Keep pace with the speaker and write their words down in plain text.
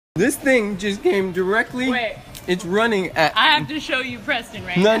This thing just came directly. Wait. It's running at. I have to show you Preston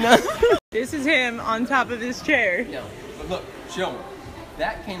right No, now. no. This is him on top of his chair. No, but look, show him.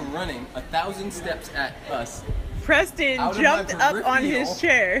 That came running 1,000 steps at us. Preston jumped up on his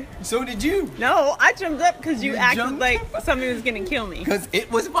chair. So did you. No, I jumped up because you acted jumped? like something was gonna kill me. Because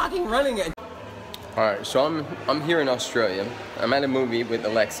it was fucking running at. Alright, so I'm here in Australia. I'm at a movie with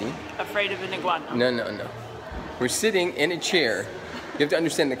Alexi. Afraid of an iguana. No. We're sitting in a chair. You have to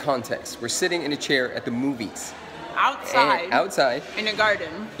understand the context. We're sitting in a chair at the movies. Outside. Outside. In a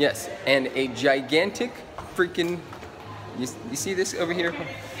garden. Yes, and a gigantic freaking. You see this over here?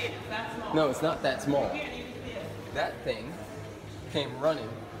 No, it's not that small. That thing came running,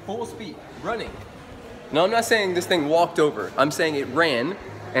 full speed, running. No, I'm not saying this thing walked over. I'm saying it ran,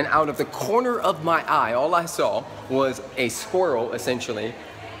 and out of the corner of my eye, all I saw was a squirrel, essentially,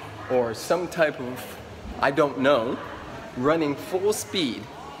 or some type of, I don't know, running full speed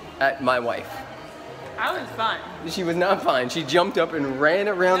at my wife. I was fine. She was not fine. She jumped up and ran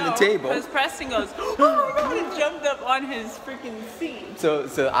around the table. Because Preston goes, oh my god, and jumped up on his freaking seat.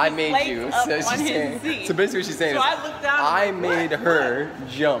 So I made you. So basically what she's saying is, I looked down I and made her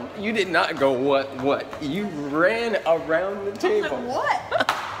jump. You did not go what? You ran around the table. I was like,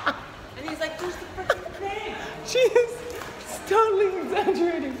 what? And he's like, there's the freaking thing. She is totally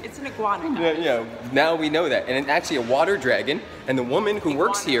exaggerating. It's an iguana, guys. Yeah, now we know that. And it's actually a water dragon. And the woman who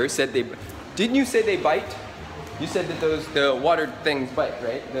works here said they... Didn't you say they bite? You said that the water things bite,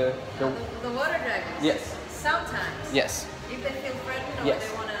 right? The water dragons? Yes. Sometimes. Yes. If they feel threatened or Yes.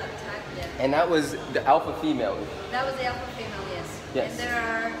 they want to attack, yes. And that was the alpha female. That was the alpha female, yes. Yes. And there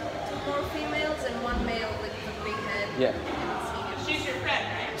are 2 more females and 1 male with a big head. Yeah. She's your friend,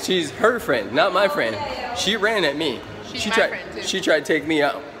 right? She's her friend, not my friend. Yeah. She ran at me. She's She my tried. friend, too. She tried to take me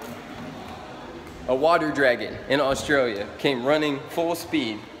out. A water dragon in Australia came running full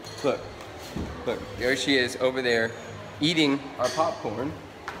speed. Look, there she is over there eating our popcorn.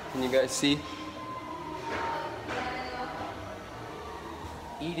 Can you guys see?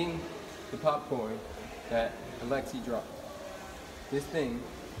 Eating the popcorn that Alexi dropped. This thing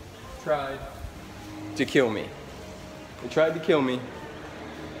tried to kill me. It tried to kill me.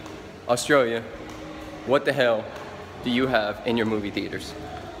 Australia, what the hell do you have in your movie theaters?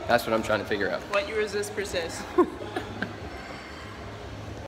 That's what I'm trying to figure out. What you resist persists.